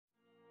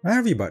Hi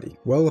everybody.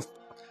 Well,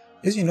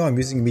 as you know, I'm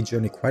using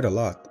Midjourney quite a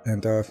lot,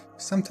 and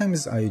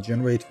sometimes I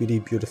generate really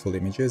beautiful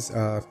images,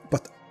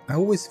 but I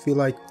always feel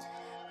like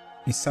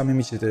in some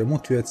images that I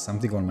want to add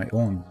something on my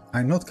own.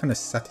 I'm not kind of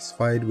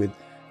satisfied with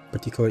a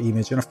particular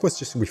image, and of course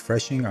just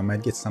refreshing, I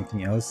might get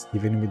something else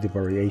even with the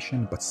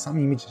variation, but some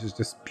images are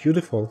just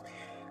beautiful,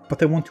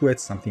 but I want to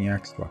add something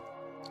extra.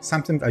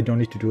 Sometimes I don't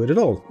need to do it at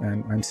all,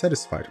 and I'm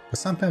satisfied, but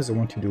sometimes I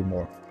want to do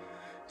more.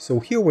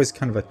 So here was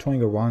kind of a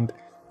toying around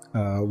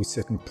with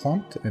certain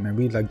prompt, and I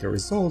really liked the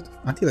result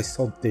until I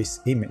saw this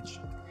image.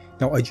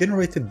 Now I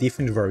generated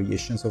different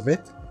variations of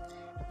it,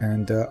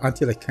 and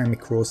until I came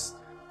across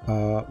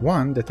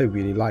one that I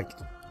really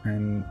liked,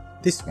 and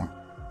this one.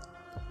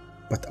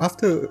 But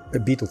after a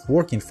bit of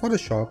work in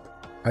Photoshop,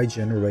 I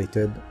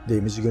generated the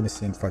image you're going to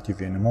see in front of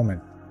you in a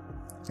moment.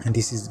 And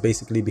this is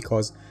basically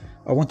because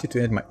I wanted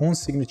to add my own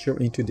signature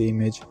into the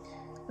image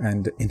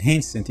and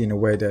enhance it in a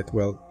way that,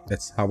 well,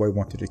 that's how I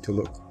wanted it to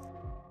look.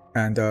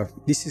 And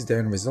this is the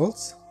end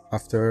results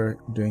after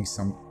doing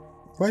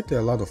quite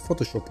a lot of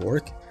Photoshop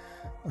work.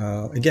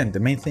 Again, the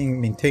main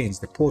thing maintains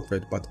the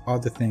portrait, but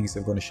other things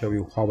I'm going to show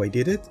you how I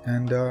did it,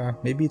 and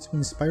maybe it will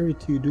inspire you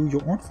to do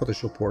your own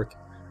Photoshop work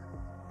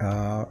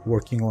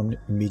working on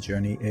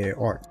Midjourney AI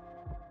art.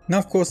 Now,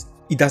 of course,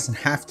 it doesn't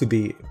have to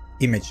be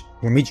image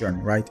or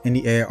Midjourney, right?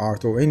 Any AI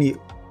art or any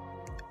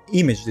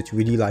image that you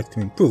really like to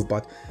improve,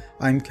 but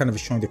I'm kind of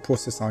showing the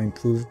process how I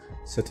improve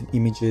certain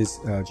images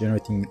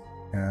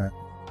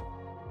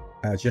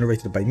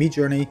generated by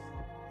Midjourney,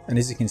 and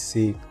as you can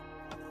see,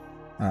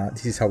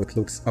 this is how it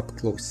looks up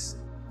close.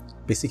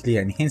 Basically,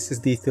 I enhances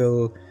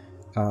detail,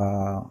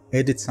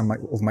 edit some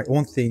of my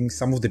own things,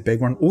 some of the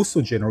background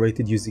also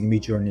generated using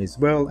Midjourney as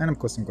well, and of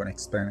course I'm going to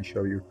explain and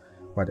show you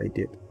what I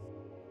did.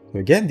 So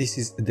again, this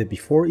is the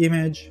before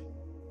image,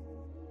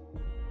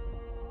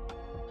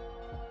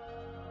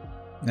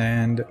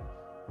 and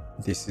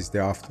this is the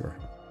after.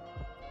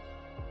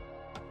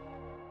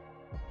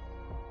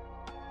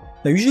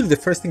 Now, usually the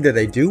first thing that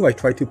I do, I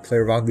try to play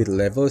around with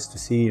levels to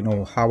see,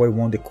 how I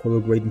want the color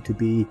grading to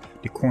be,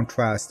 the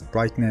contrast, the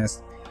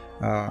brightness.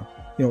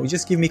 It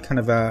just give me kind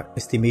of a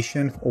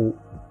estimation of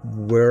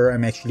where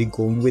I'm actually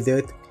going with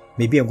it.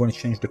 Maybe I'm going to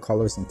change the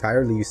colors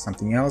entirely, use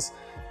something else.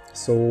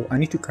 So I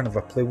need to kind of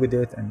play with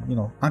it, and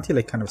until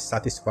I kind of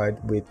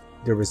satisfied with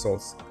the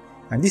results.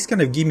 And this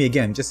kind of give me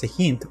again just a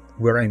hint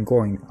where I'm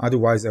going.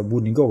 Otherwise, I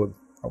wouldn't go.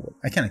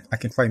 I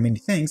can try many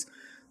things.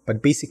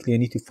 But basically I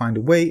need to find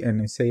a way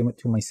and say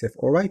to myself,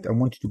 all right, I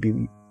want it to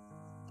be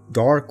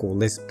dark or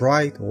less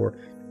bright or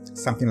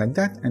something like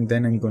that. And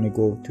then I'm going to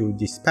go to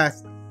this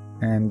path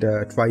and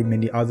try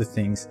many other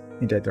things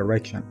in that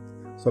direction.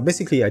 So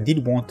basically I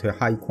did want a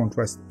high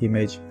contrast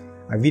image.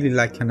 I really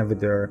like kind of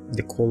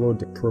the color,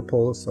 the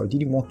purple. So I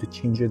didn't want to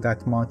change it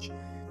that much.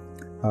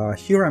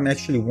 Here I'm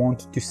actually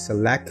want to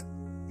select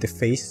the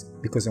face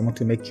because I want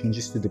to make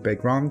changes to the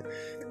background.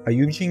 I'm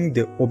using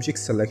the object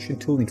selection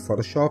tool in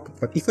Photoshop,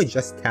 but if I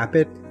just tap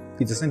it,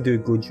 it doesn't do a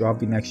good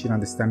job in actually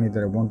understanding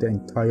that I want the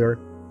entire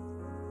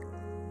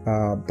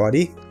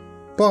body.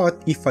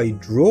 But if I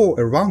draw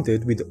around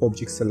it with the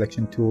object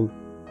selection tool,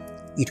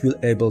 it will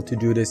able to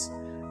do this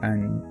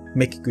and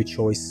make a good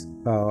choice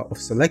of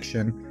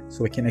selection,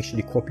 so I can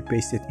actually copy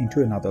paste it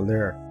into another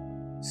layer.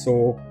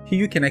 So here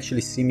you can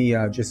actually see me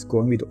just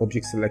going with the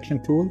object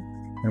selection tool,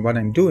 and what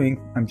I'm doing,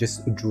 I'm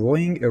just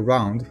drawing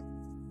around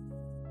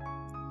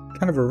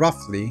kind of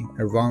roughly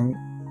around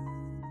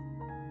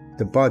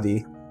the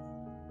body,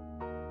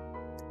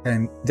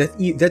 and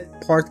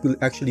that part will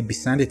actually be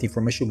sent, that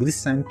information will be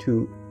sent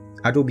to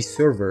Adobe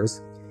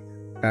servers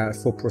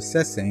for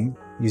processing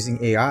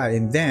using AI,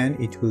 and then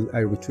it will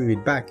retrieve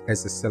it back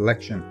as a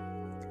selection,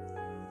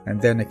 and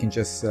then I can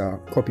just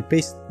copy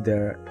paste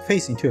the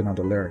face into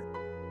another layer.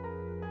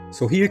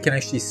 So here you can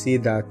actually see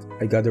that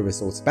I got the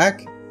results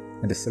back,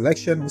 and the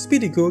selection was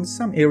pretty good.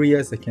 Some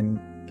areas I can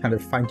kind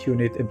of fine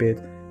tune it a bit,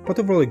 but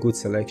overall a good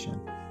selection.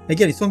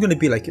 Again, it's not going to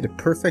be like the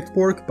perfect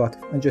work, but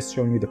I'm just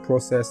showing you the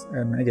process.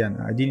 And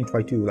again, I didn't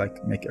try to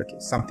like make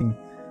something,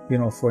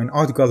 for an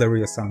art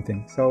gallery or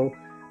something. So,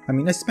 I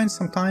mean, I spent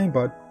some time,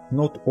 but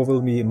not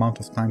overly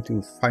amount of time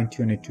to fine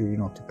tune it to,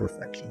 to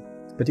perfection.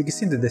 But you can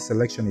see that the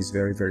selection is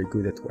very, very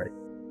good that way.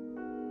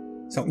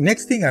 So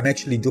next thing I'm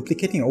actually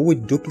duplicating, I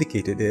already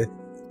duplicated it.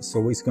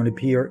 So it's going to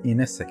appear in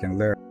a second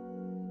layer.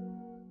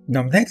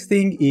 Now, next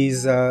thing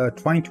is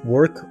trying to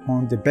work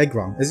on the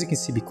background. As you can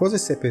see, because I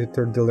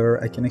separated the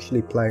layer, I can actually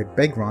apply a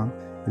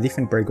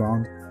different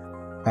background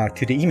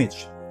to the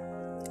image.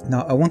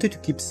 Now, I wanted to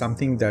keep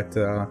something that,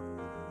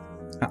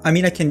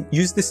 I can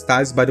use the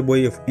styles, by the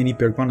way, of any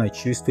background I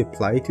choose to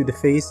apply to the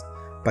face,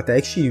 but I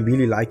actually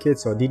really like it,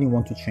 so I didn't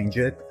want to change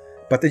it.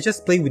 But I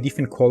just play with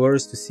different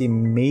colors to see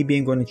maybe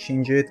I'm going to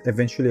change it.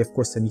 Eventually, of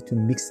course, I need to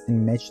mix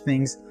and match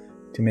things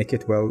to make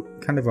it, well,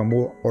 kind of a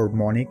more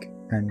harmonic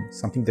and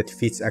something that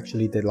fits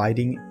actually the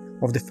lighting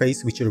of the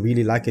face, which I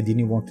really like. I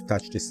didn't want to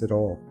touch this at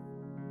all.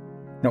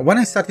 Now, when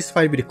I'm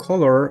satisfied with the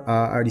color,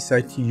 I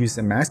decide to use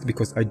a mask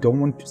because I don't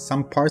want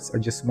some parts, I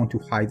just want to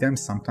hide them.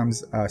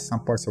 Sometimes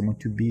some parts I want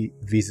to be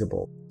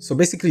visible. So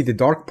basically the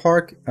dark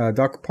part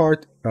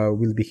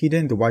will be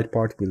hidden, the white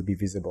part will be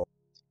visible.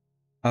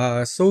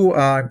 So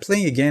I'm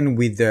playing again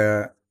with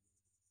the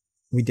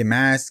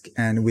mask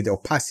and with the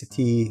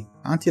opacity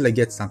until I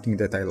get something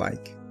that I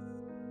like.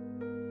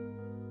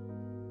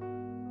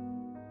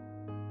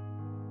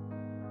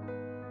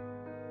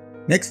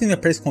 Next thing, I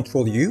press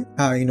Ctrl U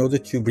in order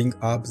to bring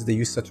up the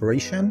hue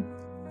saturation,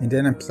 and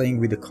then I'm playing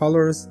with the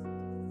colors.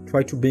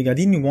 Try to bring, I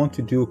didn't want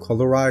to do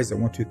colorize, I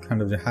want to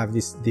kind of have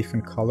these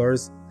different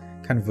colors,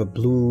 kind of a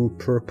blue,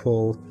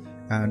 purple,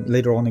 and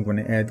later on I'm going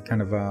to add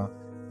kind of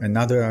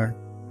another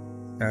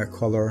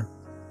color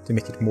to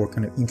make it more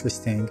kind of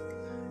interesting.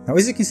 Now,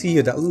 as you can see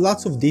here, there are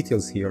lots of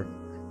details here,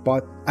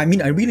 but I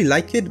mean, I really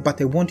like it,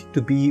 but I want it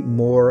to be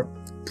more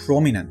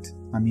prominent.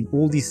 I mean,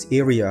 all this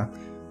area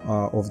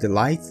of the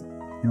light,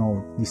 you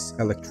know, this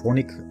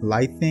electronic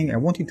light thing, I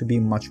want it to be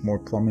much more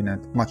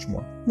prominent, much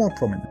more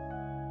prominent.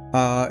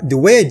 The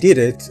way I did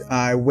it,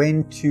 I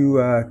went to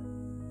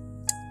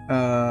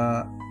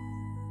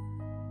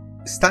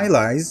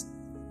stylize,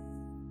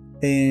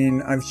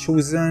 and I've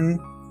chosen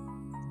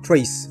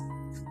trace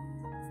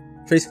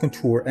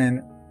contour,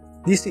 and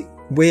this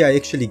way I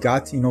actually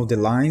got, you know, the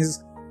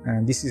lines,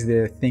 and this is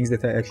the things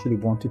that I actually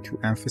wanted to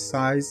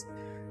emphasize.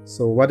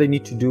 So what I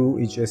need to do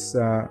is just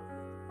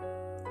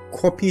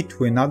copy it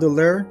to another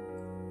layer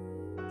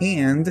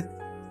and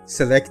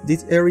select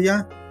this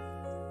area.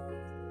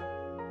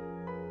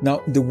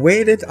 Now, the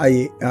way that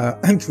I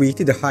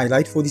created the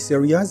highlight for these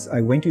areas,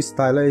 I went to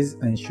stylize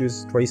and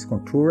choose trace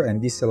contour,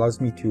 and this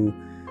allows me to,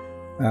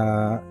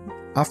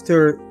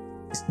 after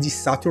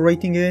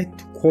desaturating it,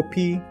 to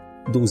copy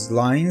those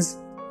lines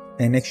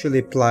and actually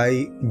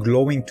apply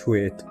glowing to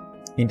it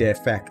in the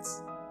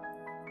effects.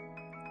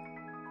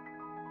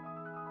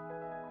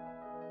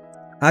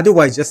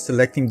 Otherwise, just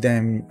selecting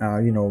them,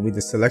 you know, with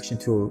the selection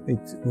tool, it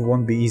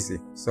won't be easy.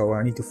 So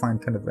I need to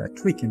find kind of a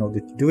trick in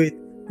order to do it.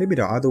 Maybe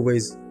there are other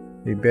ways,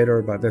 be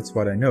better, but that's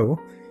what I know.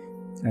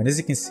 And as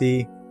you can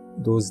see,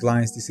 those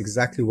lines, this is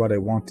exactly what I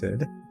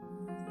wanted.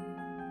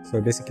 So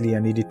basically I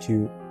needed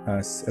to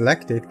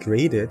select it,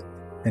 create it,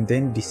 and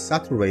then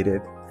desaturate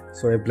it.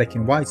 So I have black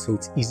and white, so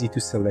it's easy to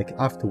select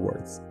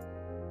afterwards.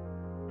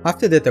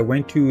 After that, I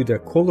went to the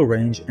color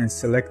range and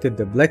selected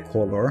the black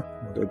color,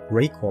 or the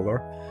gray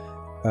color,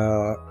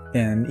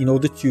 and in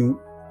order to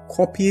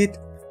copy it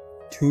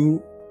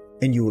to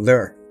a new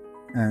layer,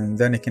 and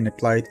then I can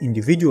apply it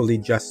individually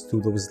just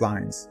to those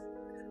lines.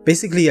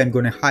 Basically, I'm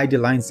going to hide the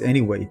lines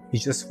anyway,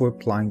 it's just for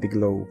applying the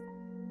glow.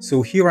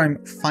 So here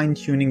I'm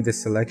fine-tuning the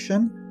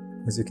selection,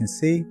 as you can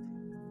see,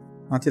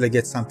 until I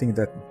get something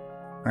that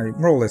I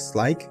more or less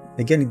like.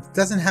 Again, it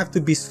doesn't have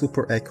to be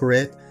super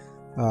accurate,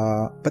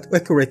 but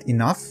accurate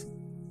enough.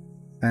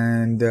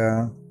 And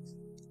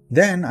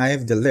then I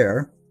have the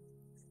layer,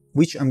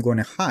 which I'm going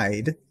to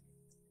hide.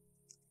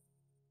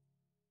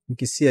 You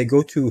can see I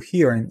go to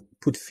here and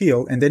put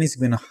fill, and then it's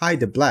going to hide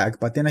the black,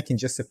 but then I can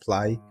just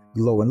apply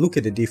glow, and look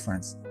at the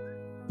difference.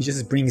 It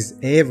just brings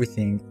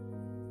everything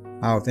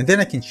out, and then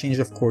I can change,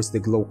 of course, the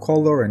glow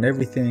color and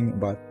everything,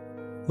 but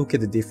look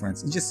at the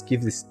difference. It just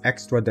gives this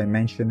extra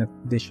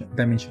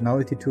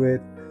dimensionality to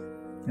it,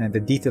 and the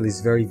detail is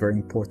very, very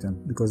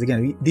important, because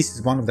again, this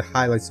is one of the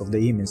highlights of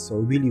the image, so I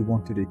really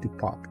wanted it to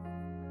pop.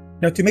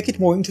 Now, to make it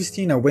more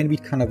interesting, I went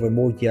with kind of a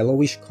more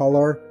yellowish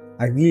color.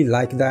 I really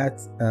like that.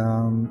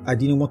 I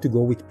didn't want to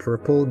go with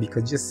purple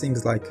because it just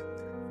seems like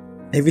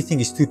everything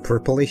is too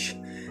purplish.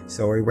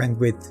 So I went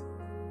with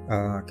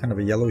kind of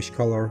a yellowish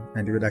color,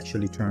 and it would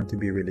actually turn out to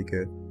be really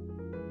good.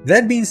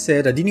 That being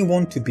said, I didn't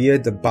want to be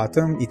at the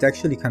bottom. It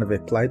actually kind of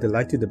applied the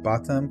light to the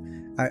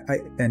bottom.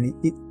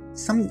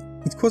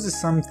 It causes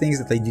some things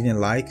that I didn't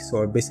like.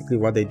 So basically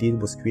what I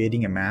did was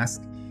creating a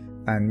mask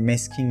and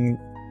masking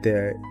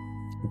the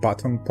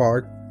bottom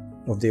part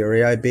of the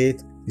area a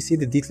bit. You see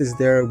the details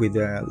there with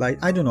the light.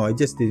 I don't know, I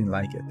just didn't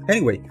like it.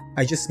 Anyway,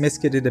 I just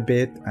masked it a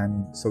bit,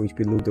 and so it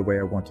will look the way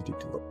I wanted it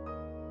to look.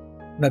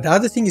 Now, the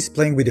other thing is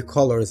playing with the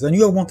colors. I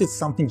knew I wanted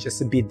something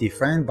just a bit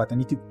different, but I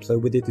need to play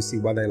with it to see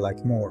what I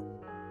like more.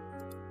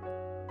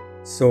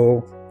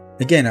 So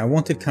again, I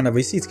wanted kind of,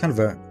 you see, it's kind of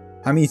a,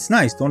 I mean, it's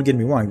nice, don't get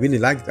me wrong, I really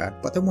like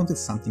that, but I wanted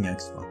something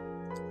extra.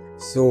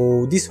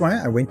 So this one,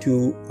 I went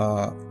to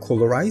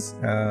colorize,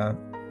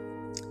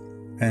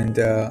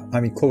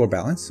 color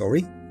balance,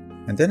 sorry.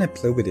 And then I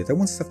play with it. I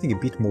want something a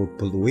bit more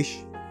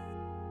bluish.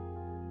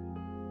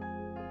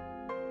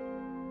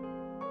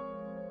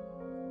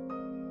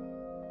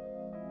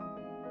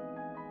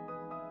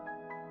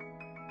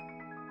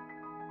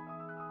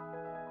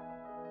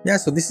 Yeah,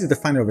 so this is the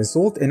final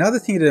result. Another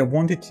thing that I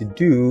wanted to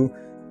do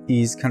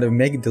is kind of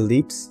make the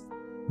lips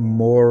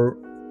more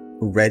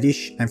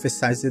reddish,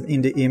 emphasize it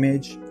in the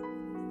image.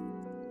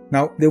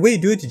 Now, the way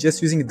you do it is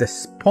just using the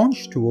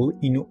sponge tool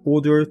in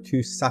order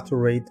to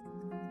saturate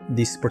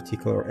this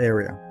particular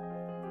area.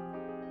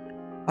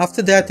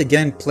 After that,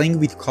 again, playing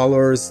with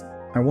colors.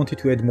 I wanted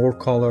to add more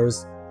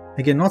colors.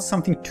 Again, not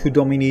something too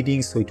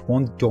dominating, so it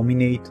won't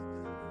dominate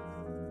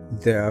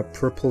the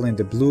purple and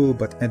the blue,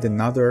 but add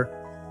another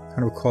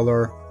kind of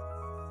color.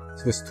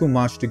 So it was too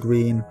much, the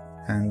green,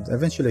 and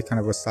eventually I kind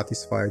of was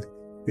satisfied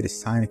with the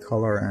cyan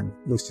color, and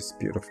it looks just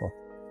beautiful.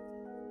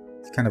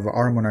 It kind of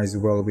harmonized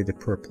well with the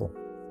purple.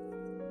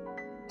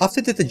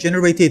 After that, I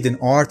generated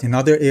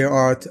another AI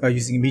art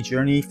using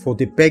Midjourney for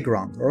the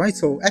background. Alright,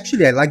 so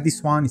actually I like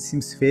this one, it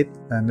seems fit,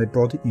 and I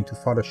brought it into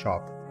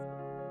Photoshop.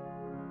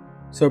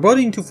 So I brought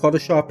it into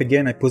Photoshop.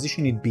 Again, I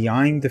positioned it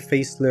behind the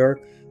face layer,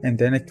 and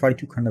then I tried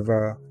to kind of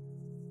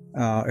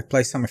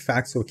apply some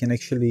effects so it can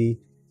actually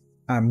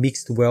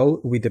mix well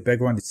with the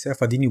background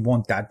itself. I didn't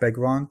want that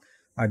background.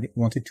 I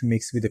wanted to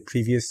mix with the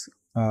previous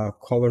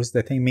colors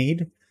that I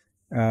made.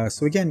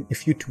 So again, a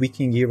few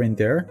tweaking here and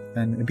there,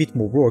 and a bit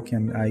more work,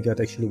 and I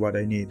got actually what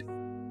I need.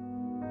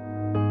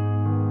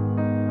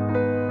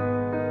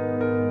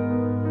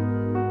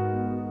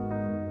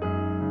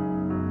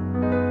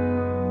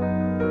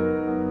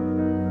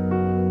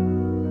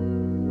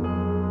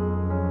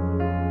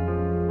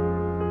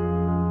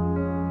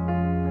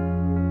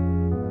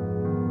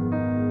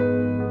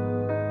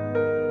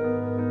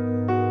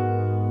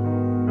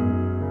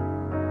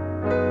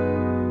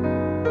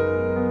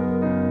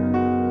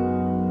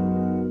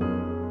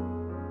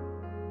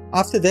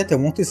 After that, I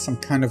wanted some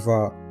kind of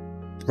a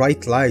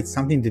bright light,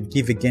 something that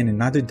give again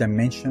another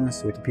dimension,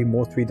 so it would be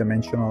more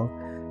three-dimensional.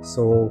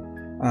 So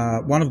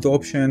one of the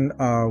options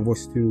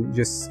was to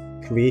just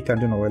create, I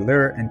don't know, a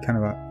layer and kind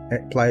of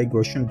apply a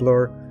Gaussian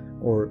blur,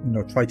 or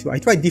I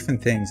tried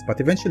different things,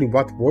 but eventually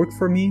what worked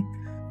for me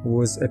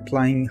was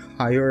applying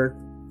higher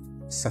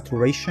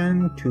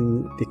saturation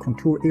to the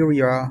contour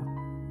area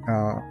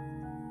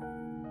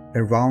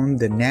around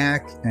the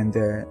neck and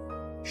the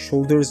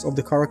shoulders of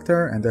the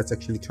character, and that's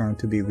actually turned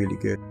to be really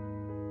good.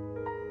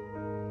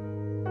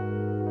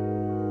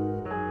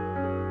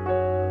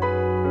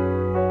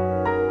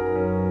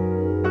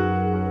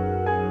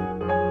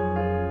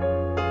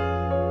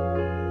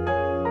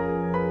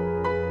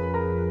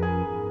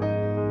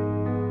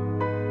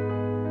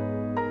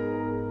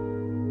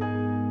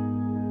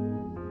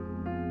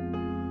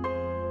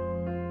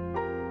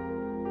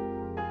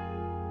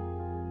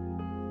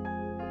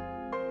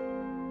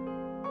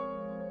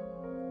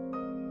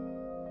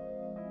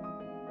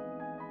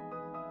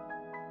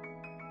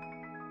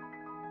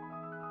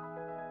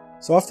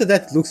 So after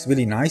that, it looks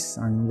really nice.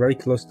 I'm very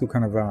close to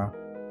kind of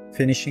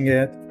finishing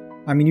it.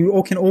 I mean,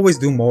 you can always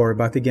do more,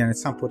 but again, at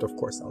some point, of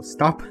course, I'll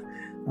stop.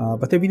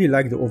 But I really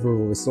like the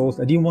overall result.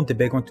 I didn't want the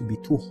background to be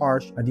too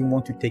harsh. I didn't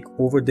want to take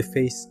over the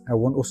face. I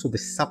want also the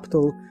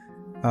subtle,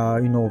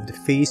 of the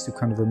face to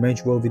kind of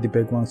merge well with the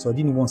background. So I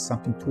didn't want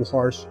something too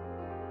harsh.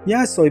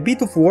 Yeah, so a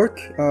bit of work,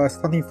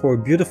 starting for a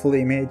beautiful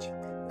image,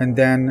 and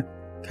then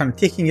kind of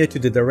taking it to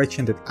the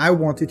direction that I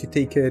wanted to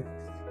take it.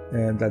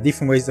 And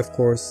different ways, of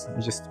course.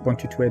 I just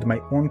wanted to add my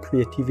own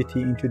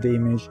creativity into the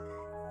image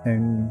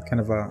and kind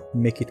of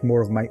make it more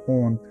of my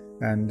own.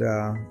 And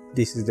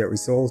this is the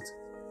result.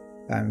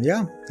 And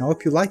yeah, I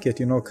hope you like it.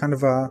 Kind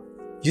of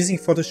using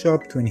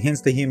Photoshop to enhance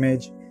the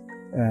image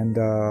and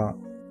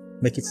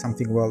make it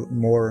something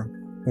more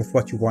of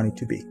what you want it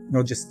to be.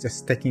 Not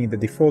just taking the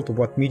default of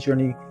what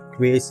Midjourney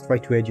creates. Try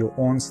to add your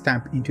own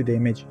stamp into the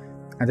image,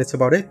 and that's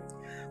about it.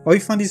 Hope you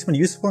found this one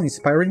useful and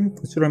inspiring.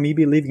 Consider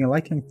maybe leaving a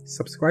like and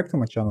subscribe to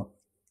my channel.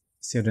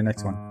 See you in the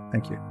next one.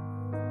 Thank you.